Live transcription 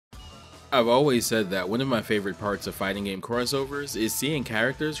I've always said that one of my favorite parts of fighting game crossovers is seeing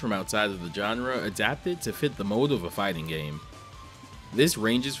characters from outside of the genre adapted to fit the mold of a fighting game. This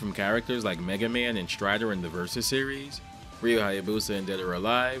ranges from characters like Mega Man and Strider in the Versus series, Ryu Hayabusa in Dead or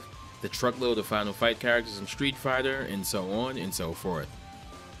Alive, the truckload of Final Fight characters in Street Fighter, and so on and so forth.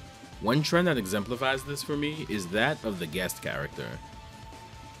 One trend that exemplifies this for me is that of the guest character.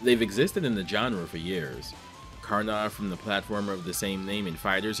 They've existed in the genre for years. Karnov from the platformer of the same name in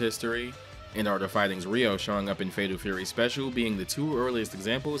Fighter's history, and Art of Fighting's Ryo showing up in Fatal Fury Special being the two earliest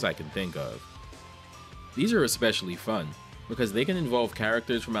examples I can think of. These are especially fun, because they can involve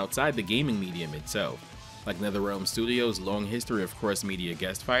characters from outside the gaming medium itself, like NetherRealm Studios' long history of cross-media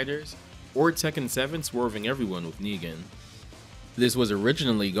guest fighters, or Tekken 7 swerving everyone with Negan. This was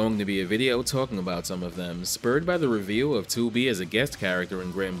originally going to be a video talking about some of them, spurred by the reveal of 2B as a guest character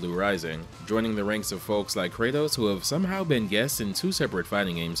in Grand Blue Rising, joining the ranks of folks like Kratos who have somehow been guests in two separate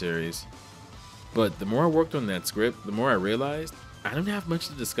fighting game series. But the more I worked on that script, the more I realized I don't have much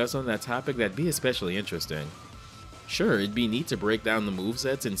to discuss on that topic that'd be especially interesting. Sure, it'd be neat to break down the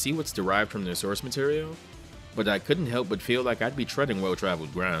movesets and see what's derived from their source material, but I couldn't help but feel like I'd be treading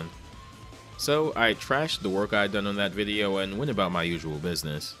well-traveled ground. So I trashed the work I'd done on that video and went about my usual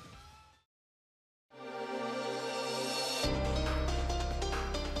business.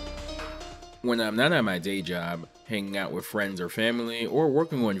 When I'm not at my day job, hanging out with friends or family, or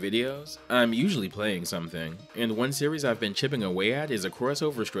working on videos, I'm usually playing something, and one series I've been chipping away at is a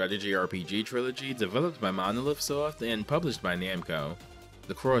crossover strategy RPG trilogy developed by Monolith Soft and published by Namco,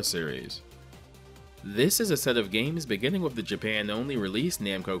 the Cross series. This is a set of games beginning with the Japan-only release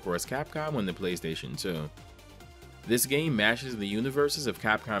Namco Cross Capcom on the PlayStation 2. This game mashes the universes of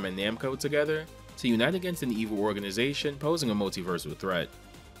Capcom and Namco together to unite against an evil organization posing a multiversal threat.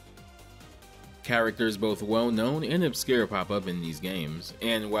 Characters both well-known and obscure pop up in these games,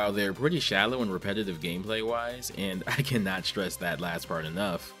 and while they're pretty shallow and repetitive gameplay-wise, and I cannot stress that last part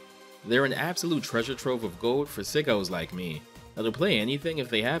enough, they're an absolute treasure trove of gold for sickos like me. That'll play anything if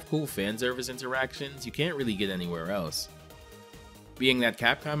they have cool fan service interactions you can't really get anywhere else. Being that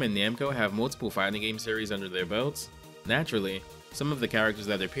Capcom and Namco have multiple fighting game series under their belts, naturally, some of the characters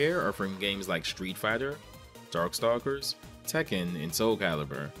that appear are from games like Street Fighter, Darkstalkers, Tekken, and Soul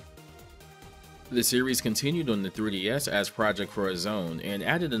Calibur. The series continued on the 3DS as Project Cross Zone and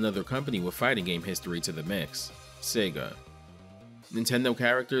added another company with fighting game history to the mix, Sega. Nintendo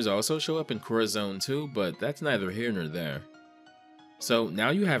characters also show up in Cross Zone 2, but that's neither here nor there. So now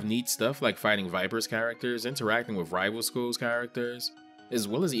you have neat stuff like fighting Viper's characters, interacting with rival schools' characters, as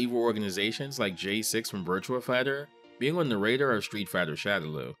well as evil organizations like J6 from Virtua Fighter being on the radar of Street Fighter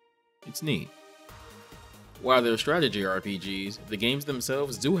Shadaloo. It's neat. While they're strategy RPGs, the games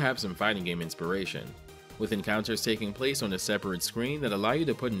themselves do have some fighting game inspiration, with encounters taking place on a separate screen that allow you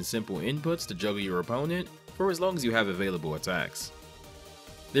to put in simple inputs to juggle your opponent for as long as you have available attacks.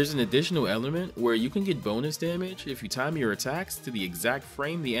 There's an additional element where you can get bonus damage if you time your attacks to the exact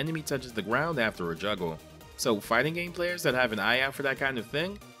frame the enemy touches the ground after a juggle, so fighting game players that have an eye out for that kind of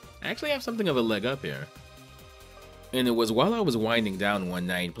thing actually have something of a leg up here. And it was while I was winding down one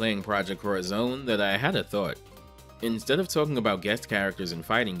night playing Project Cross Zone that I had a thought. Instead of talking about guest characters in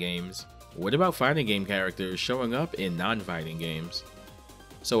fighting games, what about fighting game characters showing up in non-fighting games?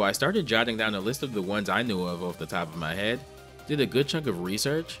 So I started jotting down a list of the ones I knew of off the top of my head, did a good chunk of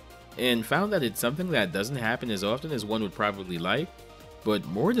research, and found that it's something that doesn't happen as often as one would probably like, but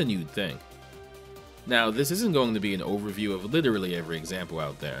more than you'd think. Now, this isn't going to be an overview of literally every example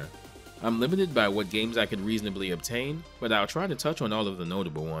out there. I'm limited by what games I could reasonably obtain, but I'll try to touch on all of the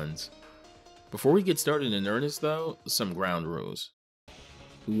notable ones. Before we get started in earnest though, some ground rules.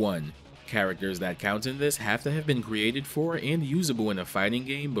 1. Characters that count in this have to have been created for and usable in a fighting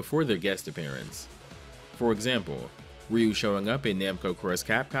game before their guest appearance. For example, Ryu showing up in Namco Cross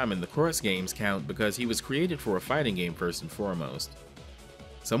Capcom and the Cross games count because he was created for a fighting game first and foremost.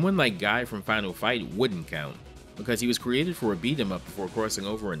 Someone like Guy from Final Fight wouldn't count, because he was created for a beat-em-up before crossing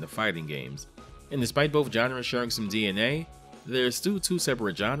over in the fighting games, and despite both genres sharing some DNA, they're still two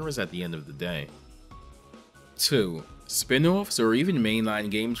separate genres at the end of the day. 2. Spin-offs or even mainline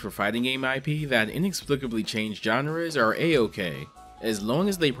games for fighting game IP that inexplicably change genres are a-okay, as long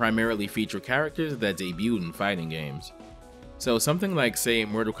as they primarily feature characters that debuted in fighting games. So something like, say,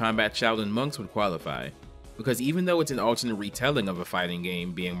 Mortal Kombat Shaolin Monks would qualify, because even though it's an alternate retelling of a fighting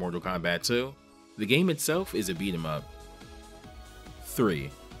game being Mortal Kombat 2, the game itself is a beat-em-up. 3.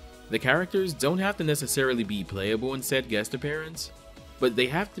 The characters don't have to necessarily be playable in said guest appearance, but they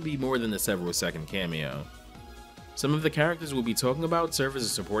have to be more than a several second cameo. Some of the characters we'll be talking about serve as a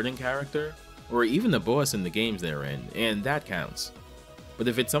supporting character, or even a boss in the games they're in, and that counts. but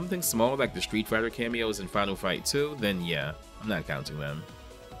if it's something small like the Street Fighter cameos in Final Fight 2, then yeah, I'm not counting them.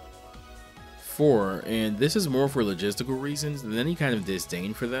 4, and this is more for logistical reasons than any kind of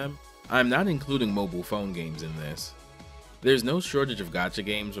disdain for them, I'm not including mobile phone games in this. There's no shortage of gacha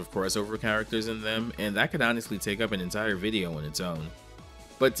games with crossover characters in them, and that could honestly take up an entire video on its own.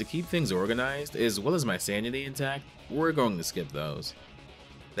 But to keep things organized, as well as my sanity intact, we're going to skip those.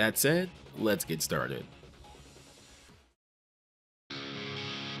 That said, let's get started.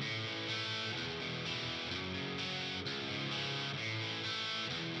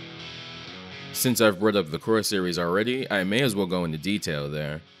 Since I've brought up the Cross series already, I may as well go into detail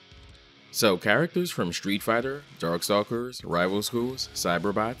there. So, characters from Street Fighter, Darkstalkers, Rival Schools,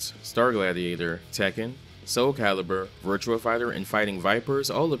 Cyberbots, Star Gladiator, Tekken, Soul Calibur, Virtua Fighter, and Fighting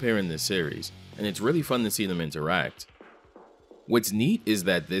Vipers all appear in this series, and it's really fun to see them interact. What's neat is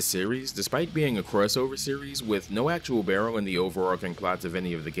that this series, despite being a crossover series with no actual bearing on the overarching plots of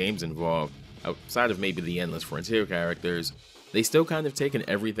any of the games involved, outside of maybe the Endless Frontier characters, they still kind of take an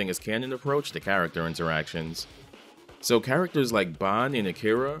everything as canon approach to character interactions. So characters like Ban and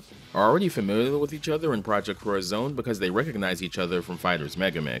Akira are already familiar with each other in Project Cross Zone because they recognize each other from Fighter's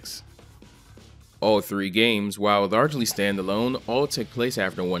Megamix. All 3 games, while largely standalone, all took place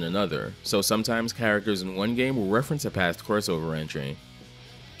after one another, so sometimes characters in one game will reference a past crossover entry.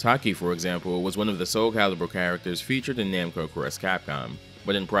 Taki, for example, was one of the Soul Calibur characters featured in Namco Cross Capcom,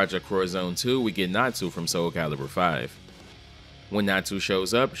 but in Project Cross Zone 2 we get Natsu from Soul Calibur 5. When Natsu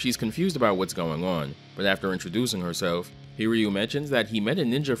shows up, she's confused about what's going on, but after introducing herself, Hiryu mentions that he met a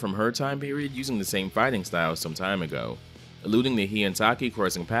ninja from her time period using the same fighting style some time ago, alluding to he and Taki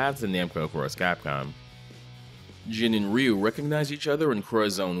crossing paths in Namco Cross Capcom. Jin and Ryu recognize each other in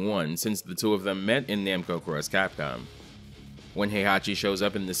Cross Zone 1 since the two of them met in Namco Cross Capcom. When Heihachi shows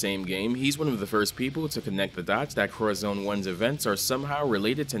up in the same game, he's one of the first people to connect the dots that Cross Zone 1's events are somehow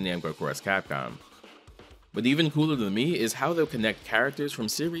related to Namco Cross Capcom. But even cooler to me is how they'll connect characters from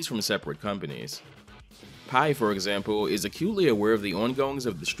series from separate companies. Pai, for example, is acutely aware of the ongoings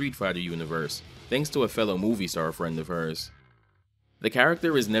of the Street Fighter universe, thanks to a fellow movie star friend of hers. The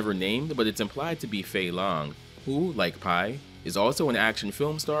character is never named, but it's implied to be Fei Long, who, like Pai, is also an action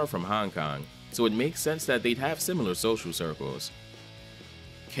film star from Hong Kong, so it makes sense that they'd have similar social circles.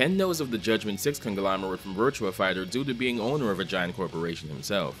 Ken knows of the Judgment 6 conglomerate from Virtua Fighter due to being owner of a giant corporation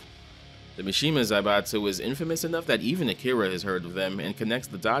himself. The Mishima Zaibatsu is infamous enough that even Akira has heard of them and connects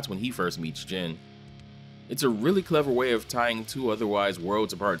the dots when he first meets Jin. It's a really clever way of tying 2 otherwise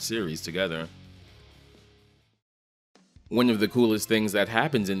worlds apart series together. One of the coolest things that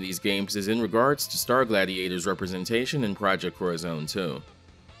happens in these games is in regards to Star Gladiator's representation in Project Cross Zone 2.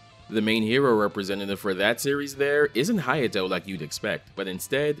 The main hero representative for that series there isn't Hayato like you'd expect, but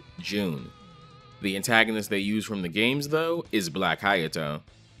instead, Jun. The antagonist they use from the games, though, is Black Hayato.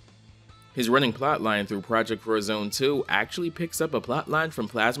 His running plotline through Project Cross Zone 2 actually picks up a plotline from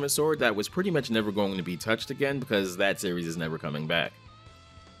Plasma Sword that was pretty much never going to be touched again because that series is never coming back.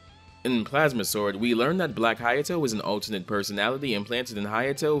 In Plasma Sword, we learn that Black Hayato is an alternate personality implanted in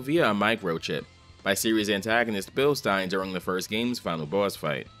Hayato via a microchip by series antagonist Bill Stein during the first game's final boss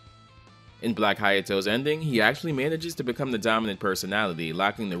fight. In Black Hayato's ending, he actually manages to become the dominant personality,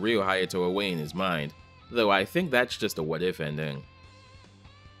 locking the real Hayato away in his mind, though I think that's just a what-if ending.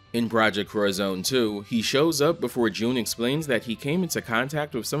 In Project Cross Zone 2, he shows up before Jun explains that he came into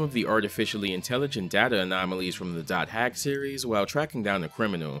contact with some of the artificially intelligent data anomalies from the Dot Hack series while tracking down a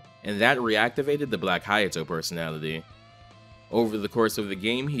criminal, and that reactivated the Black Hayato personality. Over the course of the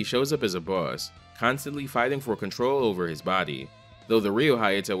game, he shows up as a boss, constantly fighting for control over his body, though the real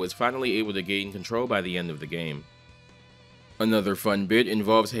Hayato was finally able to gain control by the end of the game. Another fun bit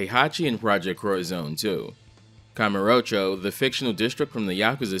involves Heihachi in Project Cross Zone 2. Kamurocho, the fictional district from the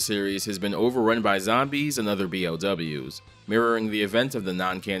Yakuza series, has been overrun by zombies and other BLWs, mirroring the event of the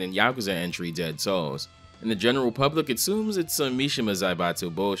non-canon Yakuza entry Dead Souls, and the general public assumes it's some Mishima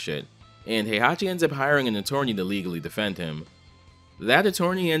Zaibatsu bullshit, and Heihachi ends up hiring an attorney to legally defend him. That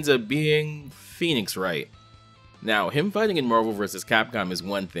attorney ends up being Phoenix Wright. Now, him fighting in Marvel vs. Capcom is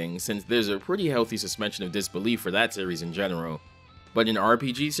one thing, since there's a pretty healthy suspension of disbelief for that series in general, but an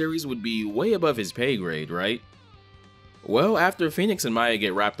RPG series would be way above his pay grade, right? Well, after Phoenix and Maya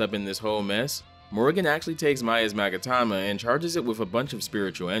get wrapped up in this whole mess, Morrigan actually takes Maya's Magatama and charges it with a bunch of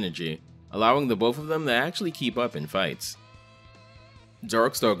spiritual energy, allowing the both of them to actually keep up in fights.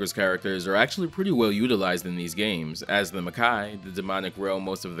 Darkstalkers characters are actually pretty well utilized in these games, as the Makai, the demonic realm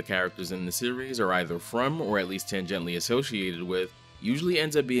most of the characters in the series are either from or at least tangentially associated with, usually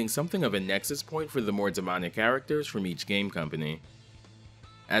ends up being something of a nexus point for the more demonic characters from each game company.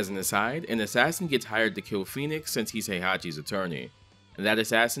 As an aside, an assassin gets hired to kill Phoenix since he's Heihachi's attorney. and that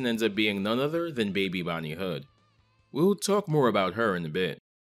assassin ends up being none other than Baby Bonnie Hood. We'll talk more about her in a bit.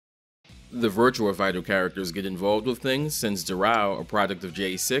 The Virtua Fighter characters get involved with things since Darao, a product of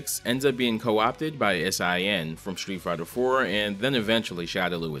J6, ends up being co-opted by SIN from Street Fighter IV and then eventually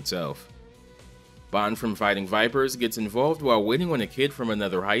Shadaloo itself. Bond from Fighting Vipers gets involved while waiting on a kid from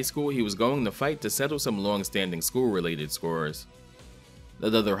another high school he was going to fight to settle some long-standing school-related scores.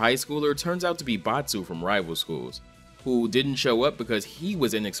 That other high schooler turns out to be Batsu from rival schools, who didn't show up because he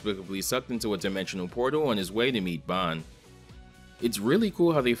was inexplicably sucked into a dimensional portal on his way to meet Bond. It's really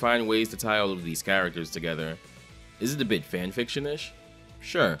cool how they find ways to tie all of these characters together. Is it a bit fanfiction-ish?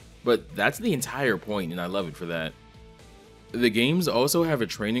 Sure, but that's the entire point and I love it for that. The games also have a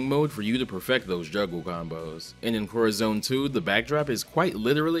training mode for you to perfect those juggle combos, and in Corazon 2, the backdrop is quite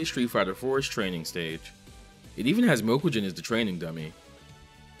literally Street Fighter 4's training stage. It even has Mokujin as the training dummy.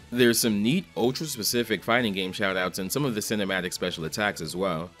 There's some neat, ultra-specific fighting game shoutouts in some of the cinematic special attacks as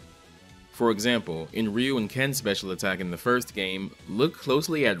well. For example, in Ryu and Ken's special attack in the first game, look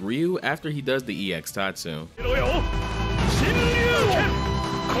closely at Ryu after he does the EX Tatsu.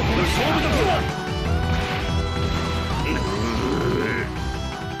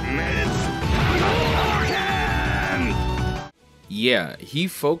 Yeah, he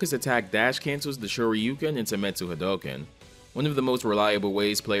focus attack dash cancels the Shoryuken into Metsu Hadoken, one of the most reliable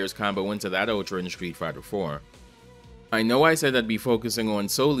ways players combo into that ultra in Street Fighter 4. I know I said I'd be focusing on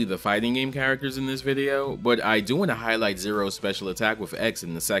solely the fighting game characters in this video, but I do want to highlight Zero's special attack with X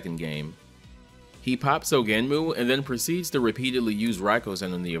in the second game. He pops Sogenmu and then proceeds to repeatedly use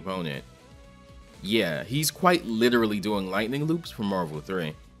Raikosen on the opponent. Yeah, he's quite literally doing lightning loops from Marvel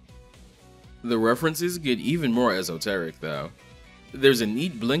 3. The references get even more esoteric though. There's a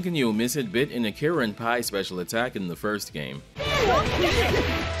neat blink and you'll miss it bit in Akira and Pi special attack in the first game.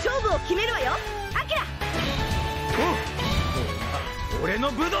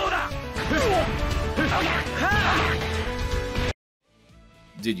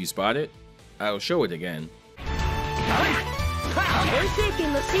 Did you spot it? I'll show it again.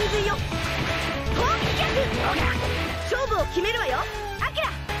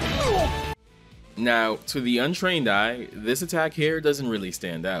 Now, to the untrained eye, this attack here doesn't really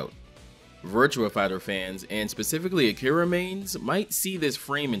stand out. Virtua Fighter fans, and specifically Akira mains, might see this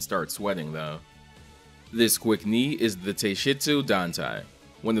frame and start sweating though. This quick knee is the Teishitsu Dantai,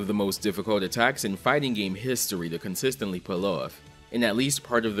 one of the most difficult attacks in fighting game history to consistently pull off, and at least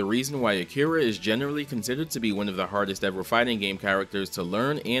part of the reason why Akira is generally considered to be one of the hardest ever fighting game characters to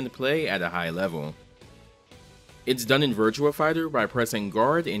learn and play at a high level. It's done in Virtua Fighter by pressing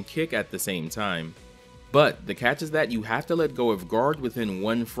guard and kick at the same time, but the catch is that you have to let go of guard within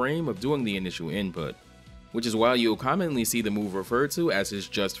one frame of doing the initial input, which is why you'll commonly see the move referred to as his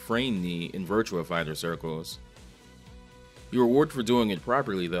just frame knee in Virtua Fighter circles. Your reward for doing it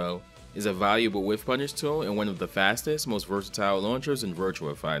properly though is a valuable whiff punish tool and one of the fastest, most versatile launchers in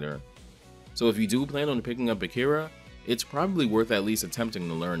Virtua Fighter. So if you do plan on picking up Akira, it's probably worth at least attempting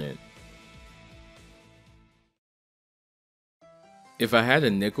to learn it. If I had a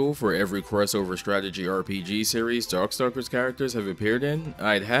nickel for every crossover strategy RPG series Darkstalkers characters have appeared in,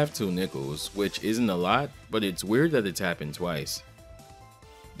 I'd have 2 nickels, which isn't a lot, but it's weird that it's happened twice.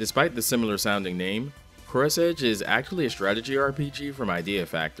 Despite the similar sounding name, Cross Edge is actually a strategy RPG from Idea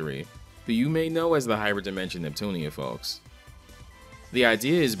Factory, who you may know as the Hyperdimension Neptunia folks. The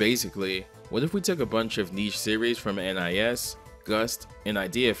idea is basically, what if we took a bunch of niche series from NIS, Gust, and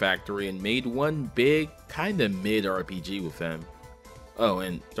Idea Factory and made one big, kinda mid RPG with them? Oh,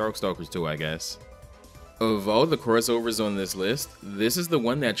 and Darkstalkers too, I guess. Of all the crossovers on this list, this is the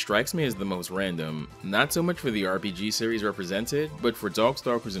one that strikes me as the most random, not so much for the RPG series represented, but for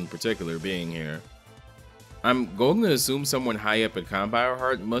Darkstalkers in particular being here. I'm going to assume someone high up at Compile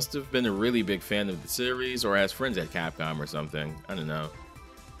Heart must have been a really big fan of the series or has friends at Capcom or something, I don't know.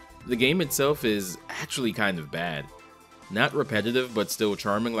 The game itself is actually kind of bad. Not repetitive but still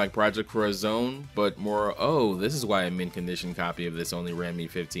charming like Project Corazon, but more, oh, this is why a mint condition copy of this only ran me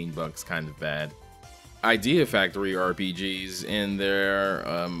 $15 kind of bad. Idea Factory RPGs and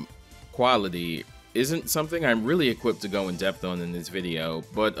their quality isn't something I'm really equipped to go in depth on in this video,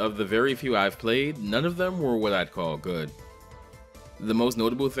 but of the very few I've played, none of them were what I'd call good. The most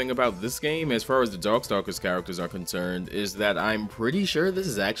notable thing about this game, as far as the Darkstalkers characters are concerned, is that I'm pretty sure this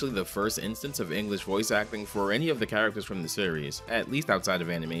is actually the first instance of English voice acting for any of the characters from the series, at least outside of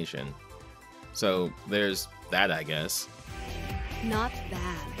animation. So there's that, I guess. Not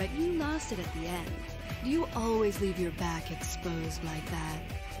bad, but you lost it at the end. You always leave your back exposed like that.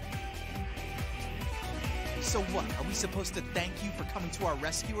 So what, are we supposed to thank you for coming to our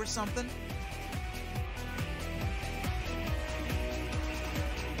rescue or something?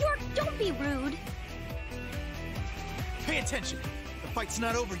 be rude. Pay attention. The fight's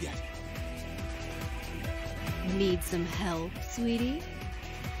not over yet. Need some help, sweetie?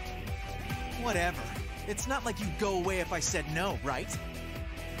 Whatever. It's not like you'd go away if I said no, right?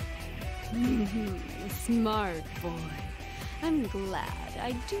 Smart boy. I'm glad.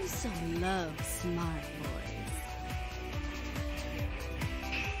 I do so love smart boys.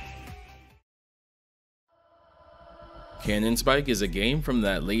 Cannon Spike is a game from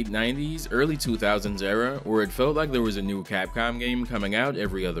that late 90s, early 2000s era where it felt like there was a new Capcom game coming out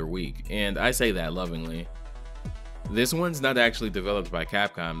every other week, and I say that lovingly. This one's not actually developed by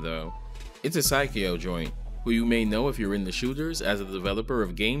Capcom though. It's a Saikyo joint, who you may know if you're in the shooters as a developer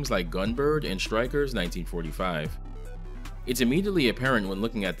of games like Gunbird and Strikers 1945. It's immediately apparent when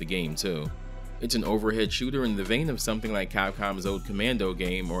looking at the game too. It's an overhead shooter in the vein of something like Capcom's old Commando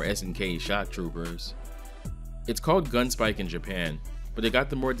game or SNK Shock Troopers. It's called Gunspike in Japan, but it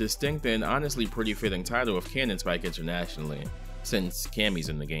got the more distinct and honestly pretty fitting title of Cannon Spike internationally, since Cammy's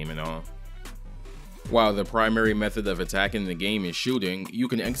in the game and all. While the primary method of attack in the game is shooting, you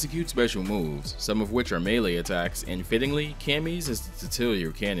can execute special moves, some of which are melee attacks, and fittingly, Cammy's is to deter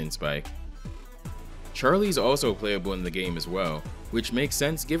your Cannon Spike. Charlie's also playable in the game as well, which makes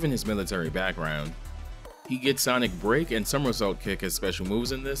sense given his military background. He gets Sonic Break and Somersault Kick as special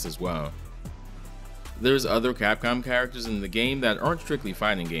moves in this as well. There's other Capcom characters in the game that aren't strictly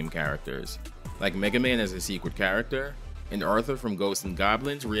fighting game characters, like Mega Man as a secret character, and Arthur from Ghosts and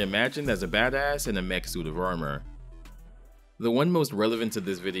Goblins reimagined as a badass in a mech suit of armor. The one most relevant to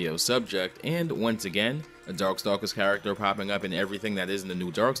this video's subject, and once again, a Darkstalkers character popping up in everything that isn't the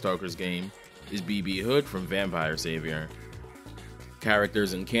new Darkstalkers game, is BB Hood from Vampire Savior.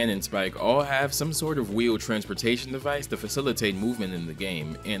 Characters in Cannon Spike all have some sort of wheeled transportation device to facilitate movement in the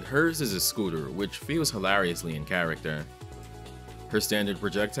game, and hers is a scooter, which feels hilariously in character. Her standard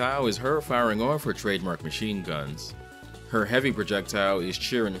projectile is her firing off her trademark machine guns. Her heavy projectile is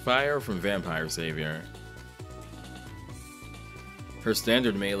Cheer and Fire from Vampire Savior. Her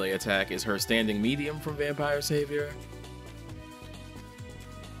standard melee attack is her Standing Medium from Vampire Savior.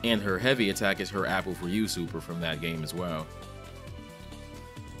 And her heavy attack is her Apple for You super from that game as well.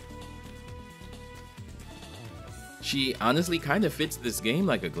 She honestly kinda fits this game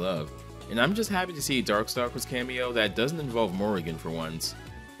like a glove, and I'm just happy to see a Darkstalkers cameo that doesn't involve Morrigan for once.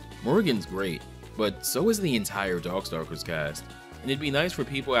 Morrigan's great, but so is the entire Darkstalkers cast, and it'd be nice for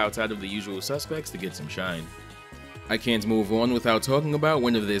people outside of the usual suspects to get some shine. I can't move on without talking about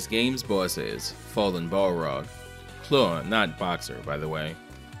one of this game's bosses, Fallen Balrog. Claw, not Boxer, by the way.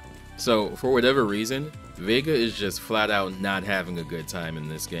 So, for whatever reason, Vega is just flat out not having a good time in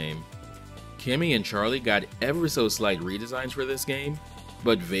this game. Kimmy and Charlie got ever so slight redesigns for this game,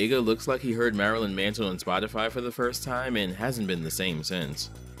 but Vega looks like he heard Marilyn Manson on Spotify for the first time and hasn't been the same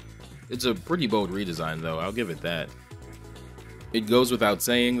since. It's a pretty bold redesign though, I'll give it that. It goes without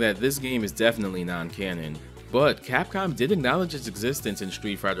saying that this game is definitely non-canon, but Capcom did acknowledge its existence in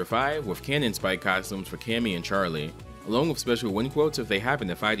Street Fighter V with Cannon Spike costumes for Cammy and Charlie, along with special win quotes if they happen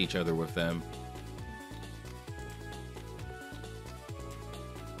to fight each other with them.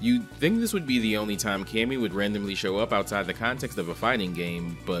 You'd think this would be the only time Cammy would randomly show up outside the context of a fighting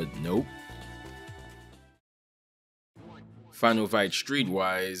game, but nope. Final Fight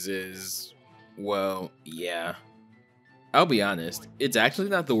Streetwise is, well, yeah. I'll be honest, it's actually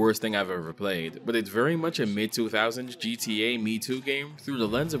not the worst thing I've ever played, but it's very much a mid-2000s GTA Me Too game through the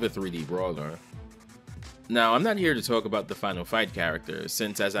lens of a 3D brawler. Now, I'm not here to talk about the Final Fight characters,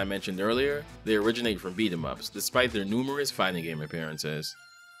 since as I mentioned earlier, they originate from beat-em-ups, despite their numerous fighting game appearances.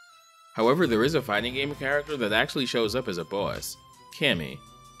 However, there is a fighting game character that actually shows up as a boss, Cammy.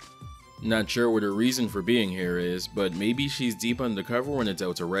 Not sure what her reason for being here is, but maybe she's deep undercover on a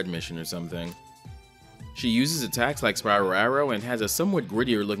Delta Red mission or something. She uses attacks like Spiral Arrow and has a somewhat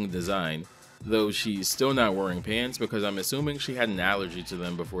grittier looking design, though she's still not wearing pants because I'm assuming she had an allergy to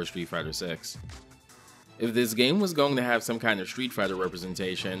them before Street Fighter 6. If this game was going to have some kind of Street Fighter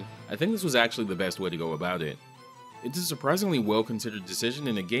representation, I think this was actually the best way to go about it. It's a surprisingly well-considered decision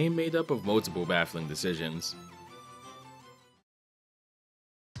in a game made up of multiple baffling decisions.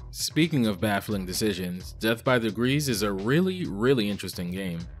 Speaking of baffling decisions, Death by Degrees is a really interesting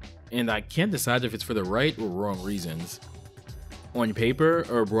game, and I can't decide if it's for the right or wrong reasons. On paper,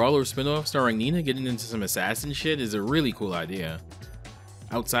 a brawler spin-off starring Nina getting into some assassin shit is a really cool idea.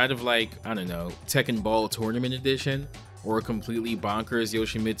 Outside of like, I don't know, Tekken Ball Tournament Edition, or a completely bonkers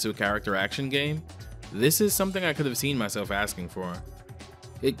Yoshimitsu character action game, this is something I could have seen myself asking for.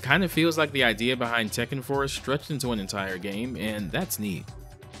 It kind of feels like the idea behind Tekken Force stretched into an entire game, and that's neat.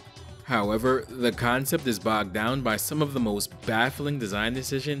 However, the concept is bogged down by some of the most baffling design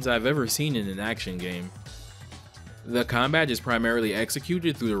decisions I've ever seen in an action game. The combat is primarily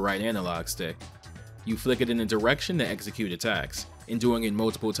executed through the right analog stick. You flick it in a direction to execute attacks, and doing it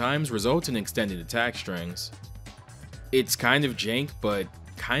multiple times results in extended attack strings. It's kind of jank, but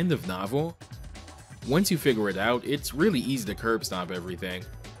kind of novel. Once you figure it out, it's really easy to curb stomp everything,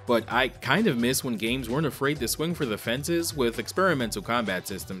 but I kind of miss when games weren't afraid to swing for the fences with experimental combat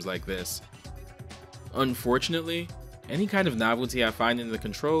systems like this. Unfortunately, any kind of novelty I find in the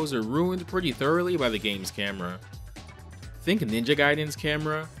controls are ruined pretty thoroughly by the game's camera. Think Ninja Gaiden's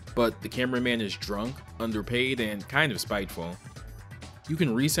camera, but the cameraman is drunk, underpaid, and kind of spiteful. You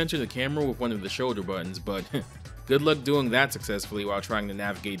can recenter the camera with one of the shoulder buttons, but good luck doing that successfully while trying to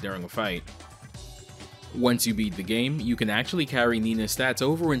navigate during a fight. Once you beat the game, you can actually carry Nina's stats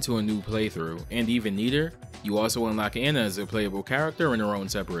over into a new playthrough, and even neater, you also unlock Anna as a playable character in her own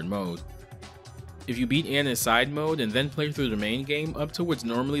separate mode. If you beat Anna's side mode and then play through the main game up to what's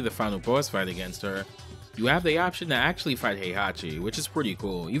normally the final boss fight against her, you have the option to actually fight Heihachi, which is pretty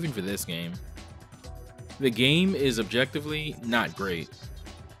cool, even for this game. The game is objectively not great,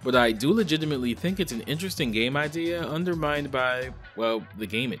 but I do legitimately think it's an interesting game idea undermined by, well, the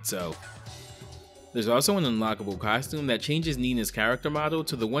game itself. There's also an unlockable costume that changes Nina's character model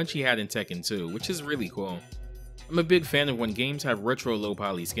to the one she had in Tekken 2, which is really cool. I'm a big fan of when games have retro low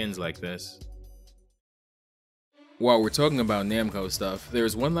poly skins like this. While we're talking about Namco stuff,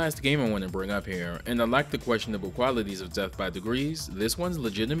 there's one last game I want to bring up here, and unlike the questionable qualities of Death by Degrees, this one's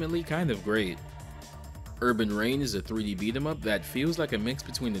legitimately kind of great. Urban Reign is a 3D beat-em-up that feels like a mix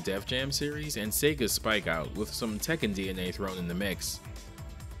between the Def Jam series and Sega's Spike Out, with some Tekken DNA thrown in the mix.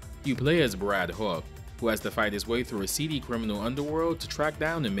 You play as Brad Hawk, who has to fight his way through a seedy criminal underworld to track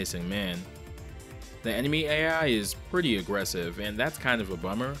down a missing man. The enemy AI is pretty aggressive, and that's kind of a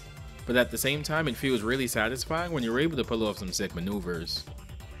bummer, but at the same time it feels really satisfying when you're able to pull off some sick maneuvers.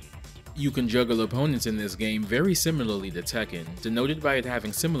 You can juggle opponents in this game very similarly to Tekken, denoted by it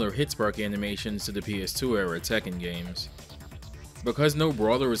having similar hit spark animations to the PS2 era Tekken games. Because no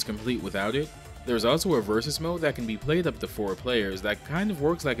brawler is complete without it, there's also a versus mode that can be played up to 4 players that kind of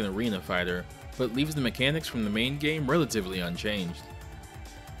works like an arena fighter, but leaves the mechanics from the main game relatively unchanged.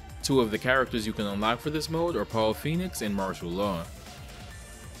 2 of the characters you can unlock for this mode are Paul Phoenix and Martial Law.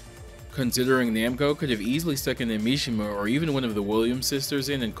 Considering Namco could have easily stuck in a Mishima or even one of the Williams sisters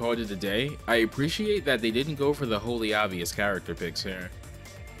in and called it a day, I appreciate that they didn't go for the wholly obvious character picks here.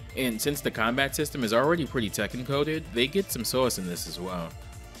 And since the combat system is already pretty Tekken coded, they get some sauce in this as well.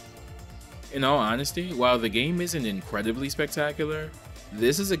 In all honesty, while the game isn't incredibly spectacular,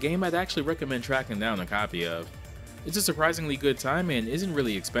 this is a game I'd actually recommend tracking down a copy of. It's a surprisingly good time and isn't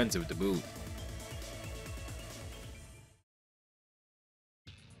really expensive to boot.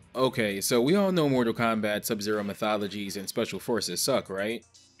 Okay, so we all know Mortal Kombat, Sub-Zero mythologies, and Special Forces suck, right?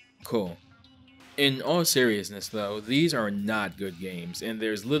 Cool. In all seriousness though, these are not good games, and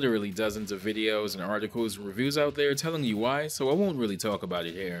there's literally dozens of videos and articles and reviews out there telling you why, so I won't really talk about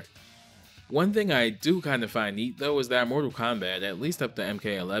it here. One thing I do kind of find neat though is that Mortal Kombat, at least up to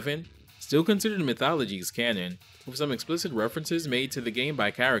MK11, still considered mythologies canon, with some explicit references made to the game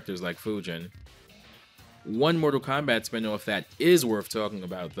by characters like Fujin. One Mortal Kombat spin-off that is worth talking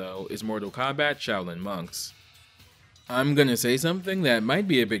about though is Mortal Kombat Shaolin Monks. I'm gonna say something that might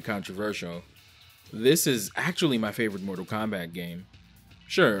be a bit controversial. This is actually my favorite Mortal Kombat game.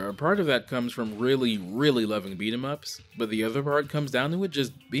 Sure, a part of that comes from really loving beat-em-ups, but the other part comes down to it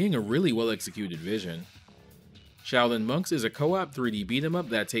just being a really well-executed vision. Shaolin Monks is a co-op 3D beat-em-up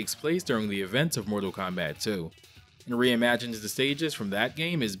that takes place during the events of Mortal Kombat 2, and reimagines the stages from that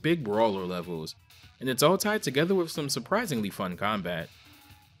game as big brawler levels, and it's all tied together with some surprisingly fun combat.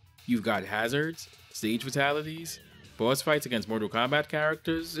 You've got hazards, stage fatalities, boss fights against Mortal Kombat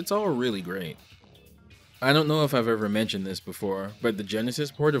characters, it's all really great. I don't know if I've ever mentioned this before, but the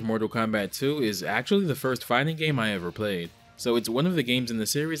Genesis port of Mortal Kombat 2 is actually the first fighting game I ever played, so it's one of the games in the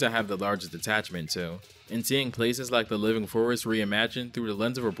series I have the largest attachment to, and seeing places like the Living Forest reimagined through the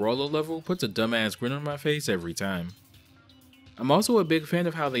lens of a brawler level puts a dumbass grin on my face every time. I'm also a big fan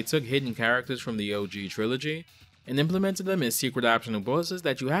of how they took hidden characters from the OG trilogy and implemented them as secret optional bosses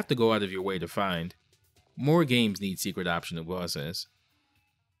that you have to go out of your way to find. More games need secret optional bosses.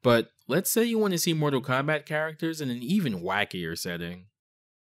 But let's say you want to see Mortal Kombat characters in an even wackier setting.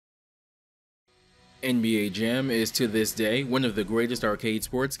 NBA Jam is to this day one of the greatest arcade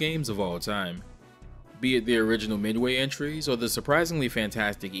sports games of all time. Be it the original Midway entries or the surprisingly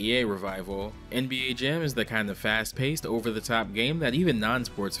fantastic EA revival, NBA Jam is the kind of fast-paced, over-the-top game that even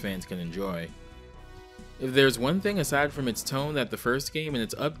non-sports fans can enjoy. If there's one thing aside from its tone that the first game and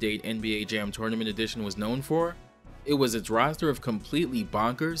its update NBA Jam Tournament Edition was known for, it was its roster of completely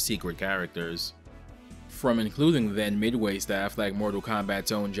bonkers secret characters. From including then Midway staff like Mortal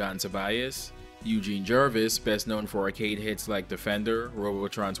Kombat's own John Tobias, Eugene Jarvis, best known for arcade hits like Defender,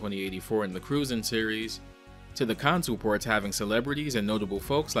 Robotron 2084 and the Cruisin' series, to the console ports having celebrities and notable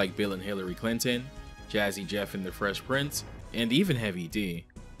folks like Bill and Hillary Clinton, Jazzy Jeff and the Fresh Prince, and even Heavy D.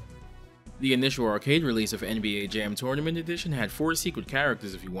 The initial arcade release of NBA Jam Tournament Edition had 4 secret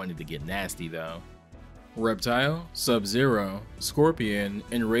characters if you wanted to get nasty though. Reptile, Sub-Zero, Scorpion,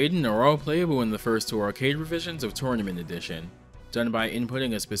 and Raiden are all playable in the first 2 arcade revisions of Tournament Edition, done by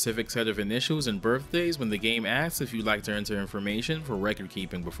inputting a specific set of initials and birthdays when the game asks if you'd like to enter information for record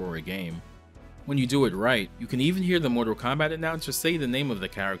keeping before a game. When you do it right, you can even hear the Mortal Kombat announcer say the name of the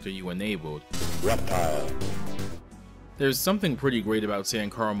character you enabled. Reptile. There's something pretty great about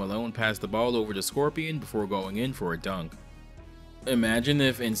seeing Karl Malone pass the ball over to Scorpion before going in for a dunk. Imagine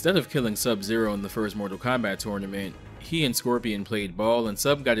if, instead of killing Sub-Zero in the first Mortal Kombat tournament, he and Scorpion played ball and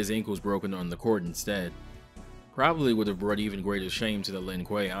Sub got his ankles broken on the court instead. Probably would have brought even greater shame to the Lin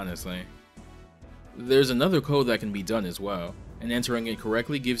Kuei, honestly. There's another code that can be done as well, and entering it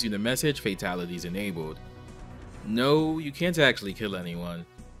correctly gives you the message fatalities enabled. No, you can't actually kill anyone,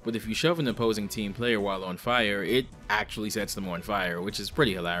 but if you shove an opposing team player while on fire, it actually sets them on fire, which is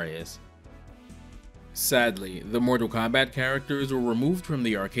pretty hilarious. Sadly, the Mortal Kombat characters were removed from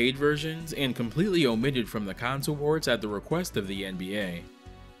the arcade versions and completely omitted from the console ports at the request of the NBA.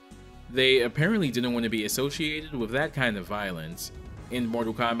 They apparently didn't want to be associated with that kind of violence, and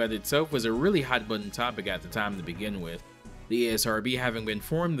Mortal Kombat itself was a really hot-button topic at the time to begin with, the ASRB having been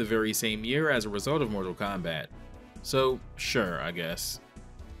formed the very same year as a result of Mortal Kombat. So, sure, I guess.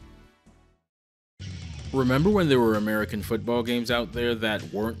 Remember when there were American football games out there that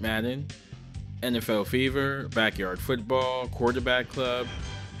weren't Madden? NFL Fever, Backyard Football, Quarterback Club.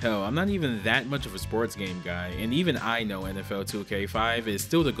 Hell, I'm not even that much of a sports game guy, and even I know NFL 2K5 is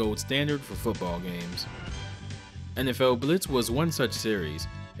still the gold standard for football games. NFL Blitz was one such series,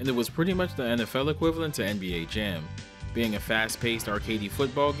 and it was pretty much the NFL equivalent to NBA Jam, being a fast-paced arcadey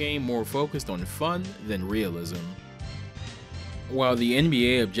football game more focused on fun than realism. While the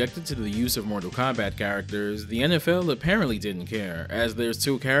NBA objected to the use of Mortal Kombat characters, the NFL apparently didn't care, as there's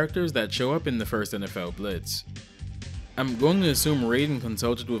 2 characters that show up in the first NFL Blitz. I'm going to assume Raiden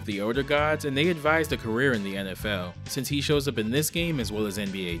consulted with the Elder Gods and they advised a career in the NFL, since he shows up in this game as well as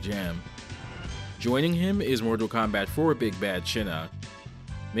NBA Jam. Joining him is Mortal Kombat 4 Big Bad Shinnok.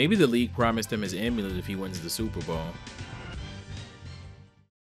 Maybe the league promised him his amulet if he wins the Super Bowl.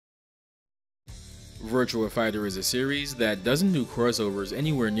 Virtua Fighter is a series that doesn't do crossovers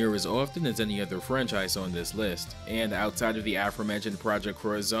anywhere near as often as any other franchise on this list, and outside of the aforementioned Project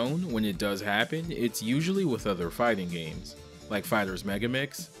Cross Zone, when it does happen, it's usually with other fighting games, like Fighters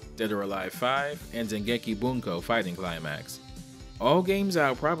Megamix, Dead or Alive 5, and Dengeki Bunko Fighting Climax. All games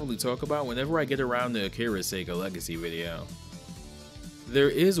I'll probably talk about whenever I get around to Akira's Sega Legacy video.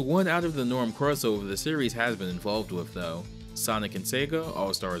 There is one out of the norm crossover the series has been involved with though, Sonic and Sega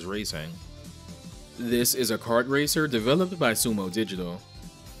All-Stars Racing. This is a kart racer developed by Sumo Digital.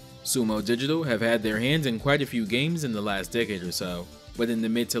 Sumo Digital have had their hands in quite a few games in the last decade or so, but in the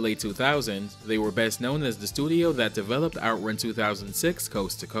mid to late 2000s, they were best known as the studio that developed Outrun 2006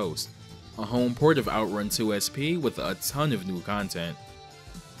 Coast to Coast, a home port of Outrun 2 SP with a ton of new content.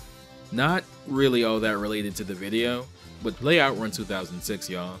 Not really all that related to the video, but play Outrun 2006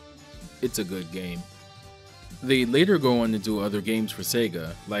 y'all. It's a good game. They later go on to do other games for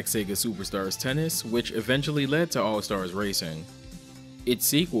Sega, like Sega Superstars Tennis, which eventually led to All-Stars Racing. Its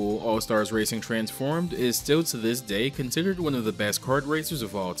sequel, All-Stars Racing Transformed, is still to this day considered one of the best kart racers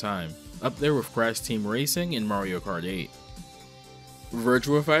of all time, up there with Crash Team Racing and Mario Kart 8.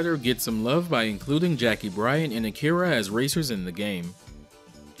 Virtua Fighter gets some love by including Jackie Bryant and Akira as racers in the game.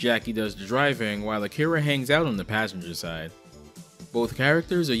 Jackie does the driving, while Akira hangs out on the passenger side. Both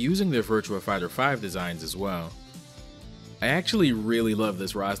characters are using their Virtua Fighter 5 designs as well. I actually really love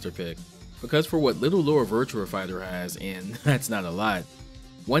this roster pick, because for what little lore Virtua Fighter has, and that's not a lot,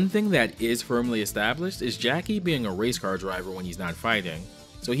 one thing that is firmly established is Jackie being a race car driver when he's not fighting,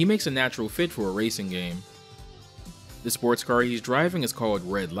 so he makes a natural fit for a racing game. The sports car he's driving is called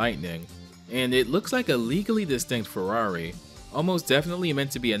Red Lightning, and it looks like a legally distinct Ferrari, almost definitely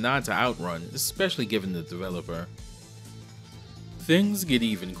meant to be a nod to Outrun, especially given the developer. Things get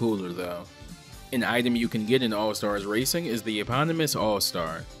even cooler though. An item you can get in All-Stars Racing is the eponymous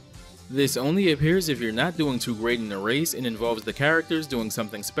All-Star. This only appears if you're not doing too great in a race and involves the characters doing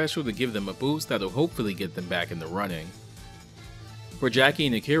something special to give them a boost that'll hopefully get them back in the running. For Jackie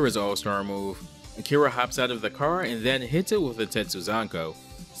and Akira's All-Star move, Akira hops out of the car and then hits it with a Tetsuzanko,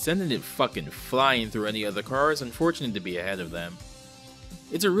 sending it fucking flying through any other cars unfortunate to be ahead of them.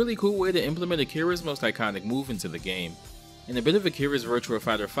 It's a really cool way to implement Akira's most iconic move into the game, and a bit of Akira's Virtua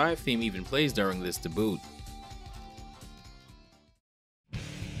Fighter 5 theme even plays during this debut.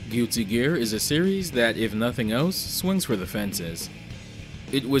 Guilty Gear is a series that, if nothing else, swings for the fences.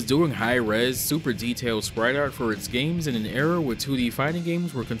 It was doing high-res, super detailed sprite art for its games in an era where 2D fighting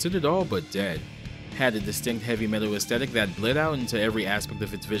games were considered all but dead, had a distinct heavy metal aesthetic that bled out into every aspect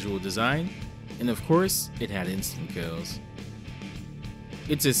of its visual design, and of course, it had instant kills.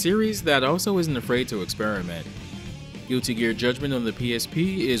 It's a series that also isn't afraid to experiment. Guilty Gear Judgment on the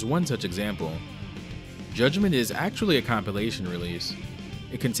PSP is one such example. Judgment is actually a compilation release.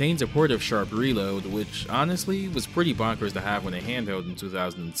 It contains a port of Sharp Reload, which honestly was pretty bonkers to have on a handheld in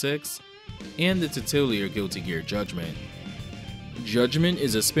 2006, and the titular Guilty Gear Judgment. Judgment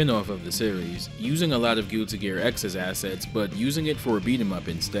is a spin-off of the series, using a lot of Guilty Gear X's assets, but using it for a beat-em-up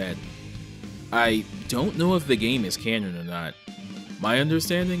instead. I don't know if the game is canon or not. My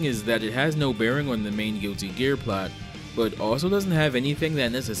understanding is that it has no bearing on the main Guilty Gear plot, but also doesn't have anything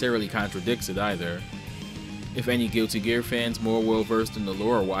that necessarily contradicts it either. If any Guilty Gear fans more well versed in the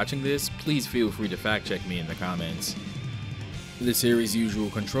lore are watching this, please feel free to fact check me in the comments. The series' usual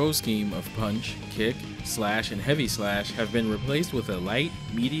control scheme of punch, kick, slash, and heavy slash have been replaced with a light,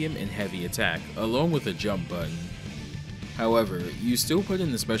 medium, and heavy attack, along with a jump button. However, you still put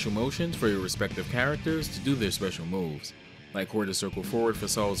in the special motions for your respective characters to do their special moves, like quarter circle forward for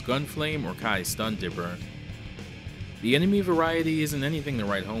Saul's Gunflame or Kai's Stun Dipper. The enemy variety isn't anything to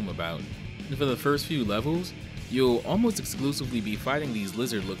write home about, and for the first few levels, you'll almost exclusively be fighting these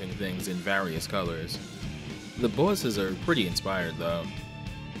lizard-looking things in various colors. The bosses are pretty inspired though.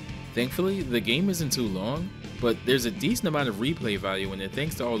 Thankfully, the game isn't too long, but there's a decent amount of replay value in it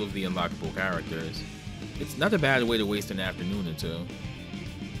thanks to all of the unlockable characters. It's not a bad way to waste an afternoon or two.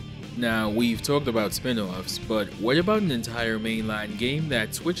 Now, we've talked about spin-offs, but what about an entire mainline game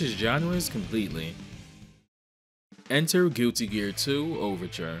that switches genres completely? Enter Guilty Gear 2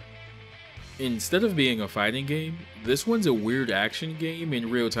 Overture. Instead of being a fighting game, this one's a weird action game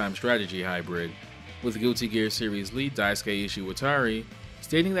and real-time strategy hybrid, with Guilty Gear series lead Daisuke Ishiwatari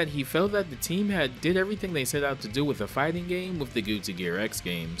stating that he felt that the team did everything they set out to do with a fighting game with the Guilty Gear X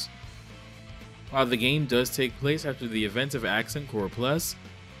games. While the game does take place after the events of Accent Core Plus,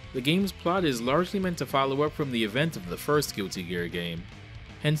 the game's plot is largely meant to follow up from the event of the first Guilty Gear game,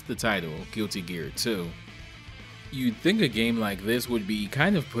 hence the title, Guilty Gear 2. You'd think a game like this would be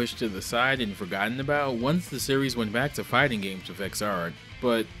kind of pushed to the side and forgotten about once the series went back to fighting games with XR,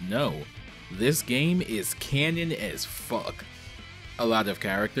 but no, this game is canon as fuck. A lot of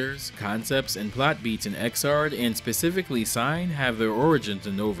characters, concepts, and plot beats in XR and specifically Sign have their origins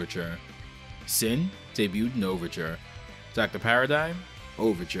in Overture. Sin debuted in Overture. Dr. Paradigm,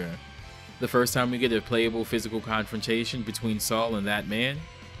 Overture. The first time we get a playable physical confrontation between Saul and that man,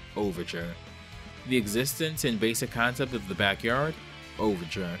 Overture. The existence and basic concept of the backyard,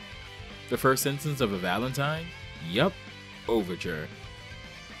 Overture. The first instance of a Valentine, yup, Overture.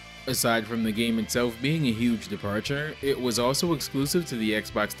 Aside from the game itself being a huge departure, it was also exclusive to the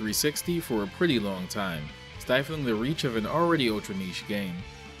Xbox 360 for a pretty long time, stifling the reach of an already ultra niche game.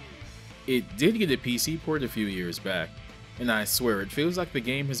 It did get a PC port a few years back, and I swear it feels like the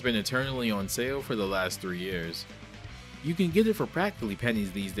game has been eternally on sale for the last 3 years. You can get it for practically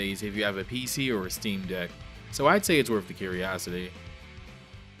pennies these days if you have a PC or a Steam Deck, so I'd say it's worth the curiosity.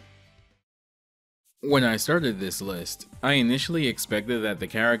 When I started this list, I initially expected that the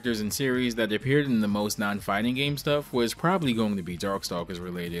characters and series that appeared in the most non-fighting game stuff was probably going to be Darkstalkers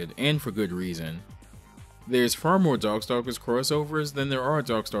related, and for good reason. There's far more Darkstalkers crossovers than there are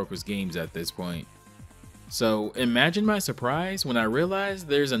Darkstalkers games at this point. So imagine my surprise when I realized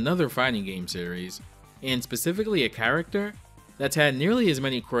there's another fighting game series, and specifically a character, that's had nearly as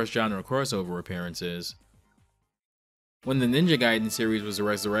many cross-genre crossover appearances. When the Ninja Gaiden series was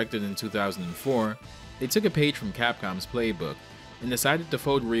resurrected in 2004, they took a page from Capcom's playbook, and decided to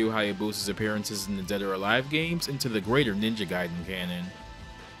fold Ryu Hayabusa's appearances in the Dead or Alive games into the greater Ninja Gaiden canon.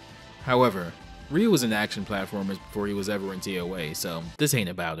 However, Ryu was in action platformers before he was ever in TOA, so this ain't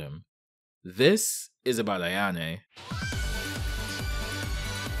about him. This is about Ayane.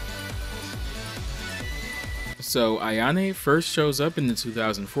 So Ayane first shows up in the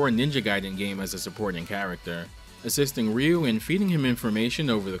 2004 Ninja Gaiden game as a supporting character, assisting Ryu in feeding him information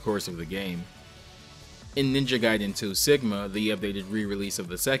over the course of the game. In Ninja Gaiden 2 Sigma, the updated re-release of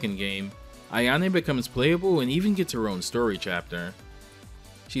the second game, Ayane becomes playable and even gets her own story chapter.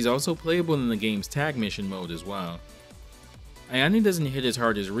 She's also playable in the game's tag mission mode as well. Ayane doesn't hit as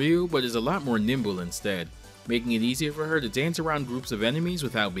hard as Ryu, but is a lot more nimble instead, making it easier for her to dance around groups of enemies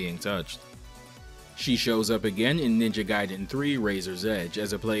without being touched. She shows up again in Ninja Gaiden 3 Razor's Edge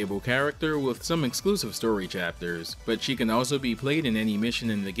as a playable character with some exclusive story chapters, but she can also be played in any mission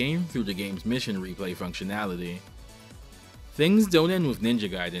in the game through the game's mission replay functionality. Things don't end with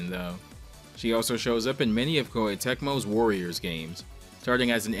Ninja Gaiden though. She also shows up in many of Koei Tecmo's Warriors games, starting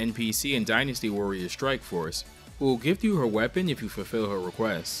as an NPC in Dynasty Warriors Strike Force, who will gift you her weapon if you fulfill her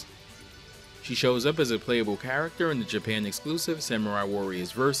requests. She shows up as a playable character in the Japan exclusive Samurai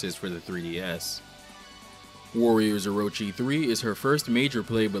Warriors Versus for the 3DS. Warriors Orochi 3 is her first major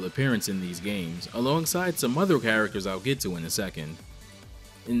playable appearance in these games, alongside some other characters I'll get to in a second.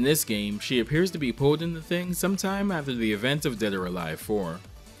 In this game, she appears to be pulled into things sometime after the events of Dead or Alive 4.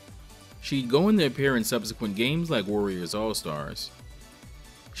 She'd go on to appear in subsequent games like Warriors All-Stars.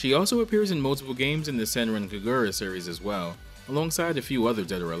 She also appears in multiple games in the Senran Kagura series as well, alongside a few other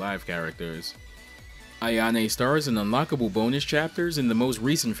Dead or Alive characters. Ayane stars in unlockable bonus chapters in the most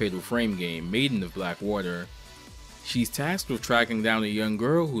recent Fatal Frame game, Maiden of Black Water. She's tasked with tracking down a young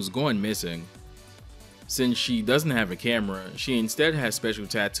girl who's gone missing. Since she doesn't have a camera, she instead has special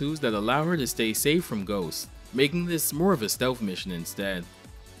tattoos that allow her to stay safe from ghosts, making this more of a stealth mission instead.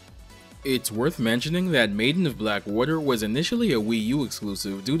 It's worth mentioning that Maiden of Black Water was initially a Wii U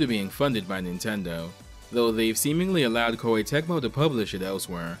exclusive due to being funded by Nintendo, though they've seemingly allowed Koei Tecmo to publish it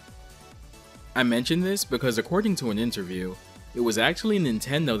elsewhere. I mention this because according to an interview, it was actually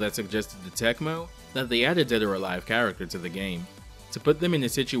Nintendo that suggested to Tecmo that they add a Dead or Alive character to the game, to put them in a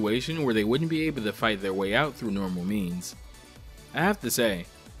situation where they wouldn't be able to fight their way out through normal means. I have to say,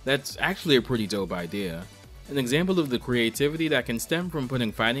 that's actually a pretty dope idea, an example of the creativity that can stem from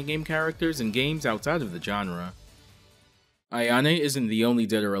putting fighting game characters in games outside of the genre. Ayane isn't the only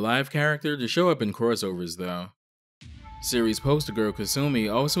Dead or Alive character to show up in crossovers though. Series poster girl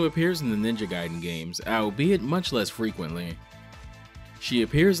Kasumi also appears in the Ninja Gaiden games, albeit much less frequently. She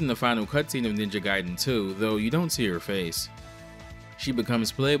appears in the final cutscene of Ninja Gaiden 2, though you don't see her face. She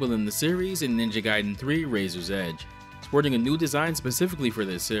becomes playable in the series in Ninja Gaiden 3 Razor's Edge, sporting a new design specifically for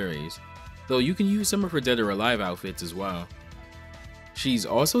this series, though you can use some of her Dead or Alive outfits as well. She's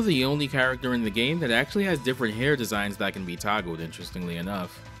also the only character in the game that actually has different hair designs that can be toggled, interestingly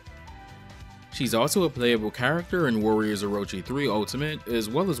enough. She's also a playable character in Warriors Orochi 3 Ultimate, as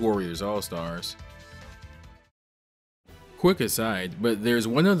well as Warriors All-Stars. Quick aside, but there's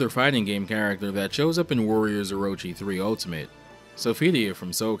one other fighting game character that shows up in Warriors Orochi 3 Ultimate, Sophidia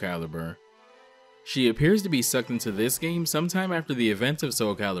from Soul Calibur. She appears to be sucked into this game sometime after the events of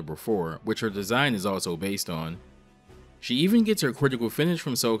Soul Calibur 4, which her design is also based on. She even gets her critical finish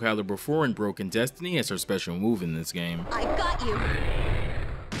from Soul Calibur 4 and Broken Destiny as her special move in this game. I got you!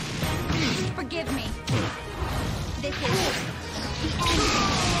 Please, forgive me. This is the end.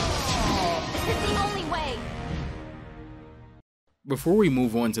 This is the only way. Before we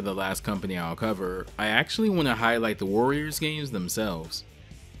move on to the last company I'll cover, I actually want to highlight the Warriors games themselves.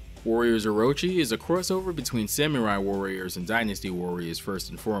 Warriors Orochi is a crossover between Samurai Warriors and Dynasty Warriors first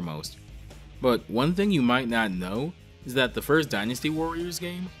and foremost. But one thing you might not know is that the first Dynasty Warriors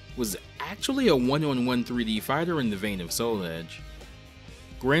game was actually a one-on-one 3D fighter in the vein of Soul Edge.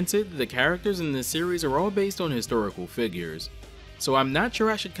 Granted, the characters in this series are all based on historical figures, so I'm not sure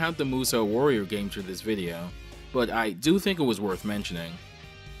I should count the Musou Warrior games for this video, but I do think it was worth mentioning.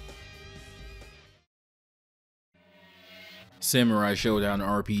 Samurai Showdown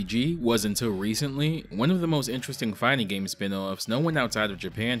RPG was until recently one of the most interesting fighting game spin-offs no one outside of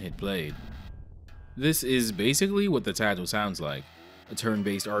Japan had played. This is basically what the title sounds like, a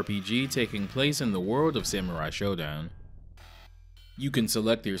turn-based RPG taking place in the world of Samurai Showdown. You can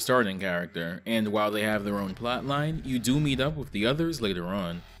select your starting character, and while they have their own plotline, you do meet up with the others later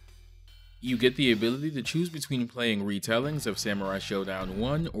on. You get the ability to choose between playing retellings of Samurai Showdown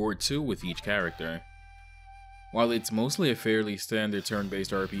 1 or 2 with each character. While it's mostly a fairly standard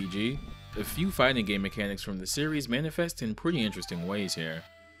turn-based RPG, a few fighting game mechanics from the series manifest in pretty interesting ways here.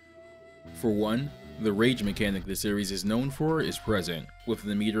 For one, the rage mechanic the series is known for is present, with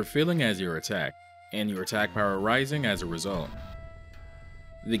the meter filling as you attack, and your attack power rising as a result.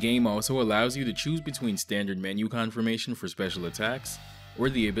 The game also allows you to choose between standard menu confirmation for special attacks, or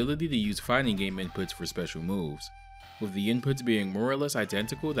the ability to use fighting game inputs for special moves, with the inputs being more or less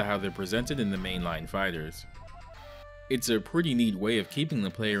identical to how they're presented in the mainline fighters. It's a pretty neat way of keeping the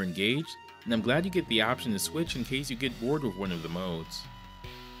player engaged, and I'm glad you get the option to switch in case you get bored with one of the modes.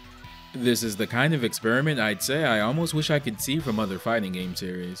 This is the kind of experiment I'd say I almost wish I could see from other fighting game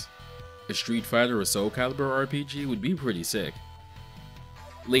series. A Street Fighter or Soul Calibur RPG would be pretty sick.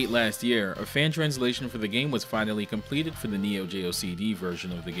 Late last year, a fan translation for the game was finally completed for the Neo Geo CD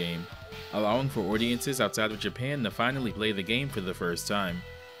version of the game, allowing for audiences outside of Japan to finally play the game for the first time.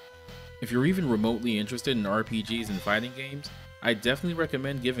 If you're even remotely interested in RPGs and fighting games, I definitely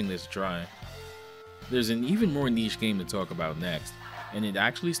recommend giving this a try. There's an even more niche game to talk about next, and it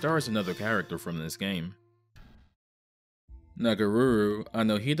actually stars another character from this game. Nagaruru,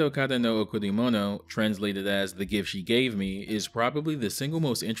 Anohito Kata no Okurimono, translated as The Gift She Gave Me, is probably the single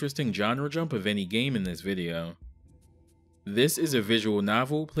most interesting genre jump of any game in this video. This is a visual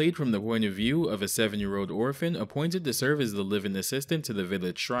novel played from the point of view of a 7-year-old orphan appointed to serve as the live-in assistant to the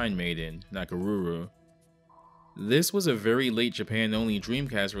village shrine maiden, Nagaruru. This was a very late Japan-only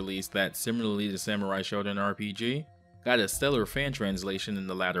Dreamcast release that, similarly to Samurai Shodown RPG, got a stellar fan translation in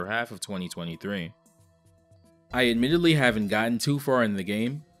the latter half of 2023. I admittedly haven't gotten too far in the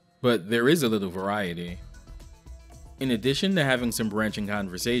game, but there is a little variety. In addition to having some branching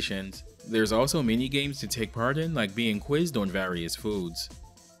conversations, there's also mini-games to take part in, like being quizzed on various foods.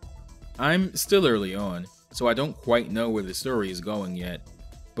 I'm still early on, so I don't quite know where the story is going yet,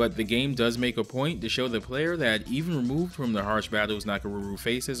 but the game does make a point to show the player that even removed from the harsh battles Nagaruru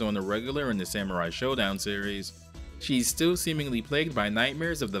faces on the regular in the Samurai Shodown series, she's still seemingly plagued by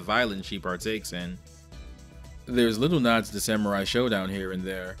nightmares of the violence she partakes in. There's little nods to Samurai Shodown here and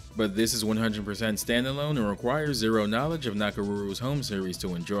there, but this is 100% standalone and requires zero knowledge of Nagaruru's home series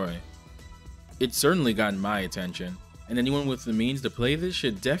to enjoy. It's certainly gotten my attention, and anyone with the means to play this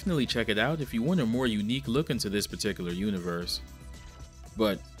should definitely check it out if you want a more unique look into this particular universe.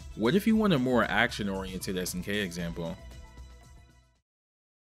 But what if you want a more action-oriented SNK example?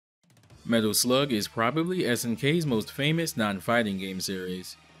 Metal Slug is probably SNK's most famous non-fighting game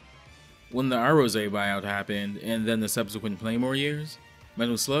series. When the Arose buyout happened, and then the subsequent Playmore years,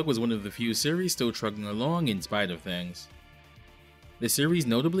 Metal Slug was one of the few series still trucking along in spite of things. The series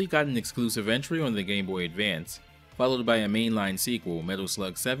notably got an exclusive entry on the Game Boy Advance, followed by a mainline sequel, Metal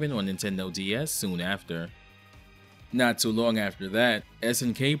Slug 7 on Nintendo DS soon after. Not too long after that,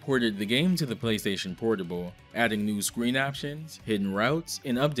 SNK ported the game to the PlayStation Portable, adding new screen options, hidden routes,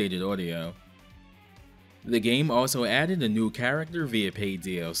 and updated audio. The game also added a new character via paid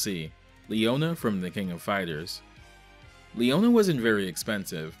DLC, Leona from the King of Fighters. Leona wasn't very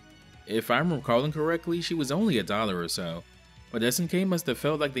expensive. If I'm recalling correctly, she was only $1 or so, but SNK must have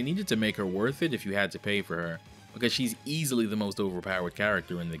felt like they needed to make her worth it if you had to pay for her, because she's easily the most overpowered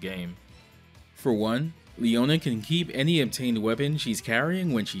character in the game. For one, Leona can keep any obtained weapon she's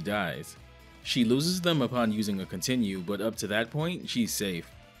carrying when she dies. She loses them upon using a continue, but up to that point, she's safe.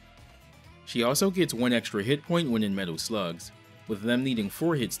 She also gets 1 extra hit point when in Metal Slugs, with them needing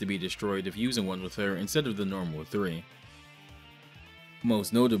 4 hits to be destroyed if using one with her instead of the normal 3.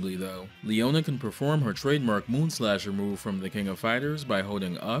 Most notably though, Leona can perform her trademark Moonslasher move from the King of Fighters by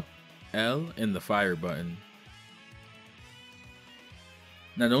holding up, L, and the fire button.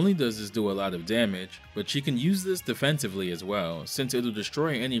 Not only does this do a lot of damage, but she can use this defensively as well, since it'll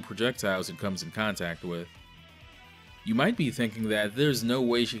destroy any projectiles it comes in contact with. You might be thinking that there's no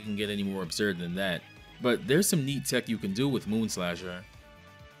way she can get any more absurd than that, but there's some neat tech you can do with Moonslasher.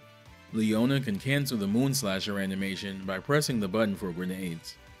 Leona can cancel the Moonslasher animation by pressing the button for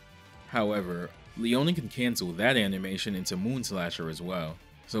grenades. However, Leona can cancel that animation into Moonslasher as well,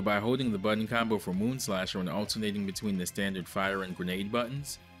 so by holding the button combo for Moonslasher and alternating between the standard fire and grenade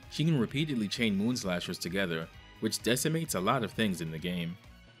buttons, she can repeatedly chain Moonslashers together, which decimates a lot of things in the game.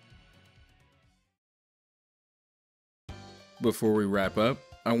 Before we wrap up,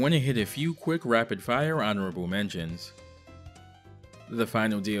 I want to hit a few quick rapid-fire honorable mentions. The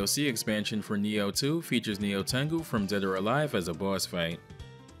final DLC expansion for Neo 2 features Neo Tengu from Dead or Alive as a boss fight.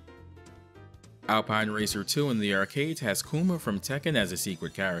 Alpine Racer 2 in the arcade has Kuma from Tekken as a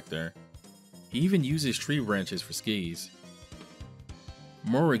secret character. He even uses tree branches for skis.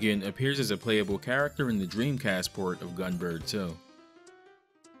 Morrigan appears as a playable character in the Dreamcast port of Gunbird 2.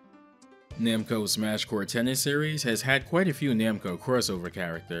 Namco's Smash Core Tennis series has had quite a few Namco crossover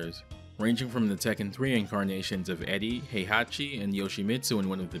characters, ranging from the Tekken 3 incarnations of Eddie, Heihachi, and Yoshimitsu in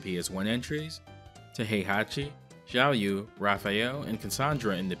one of the PS1 entries, to Heihachi, Xiaoyu, Raphael, and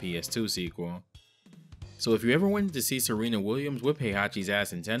Cassandra in the PS2 sequel. So if you ever wanted to see Serena Williams whip Heihachi's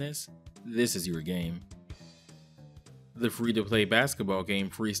ass in tennis, this is your game. The free-to-play basketball game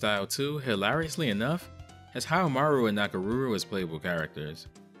Freestyle 2, hilariously enough, has Haomaru and Nagaruru as playable characters.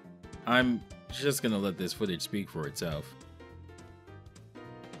 I'm just gonna let this footage speak for itself.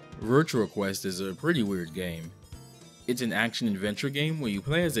 Virtua Quest is a pretty weird game. It's an action-adventure game where you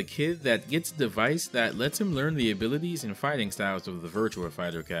play as a kid that gets a device that lets him learn the abilities and fighting styles of the Virtua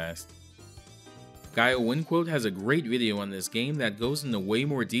Fighter cast. Guy Winquote has a great video on this game that goes into way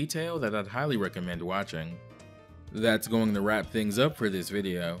more detail that I'd highly recommend watching. That's going to wrap things up for this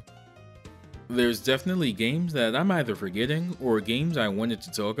video. There's definitely games that I'm either forgetting or games I wanted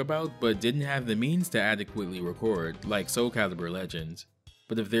to talk about but didn't have the means to adequately record, like Soul Calibur Legends.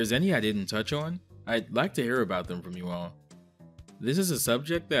 But if there's any I didn't touch on, I'd like to hear about them from you all. This is a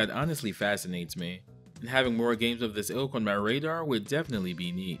subject that honestly fascinates me, and having more games of this ilk on my radar would definitely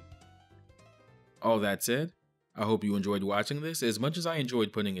be neat. All that said, I hope you enjoyed watching this as much as I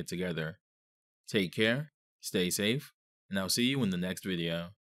enjoyed putting it together. Take care, stay safe, and I'll see you in the next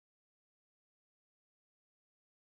video.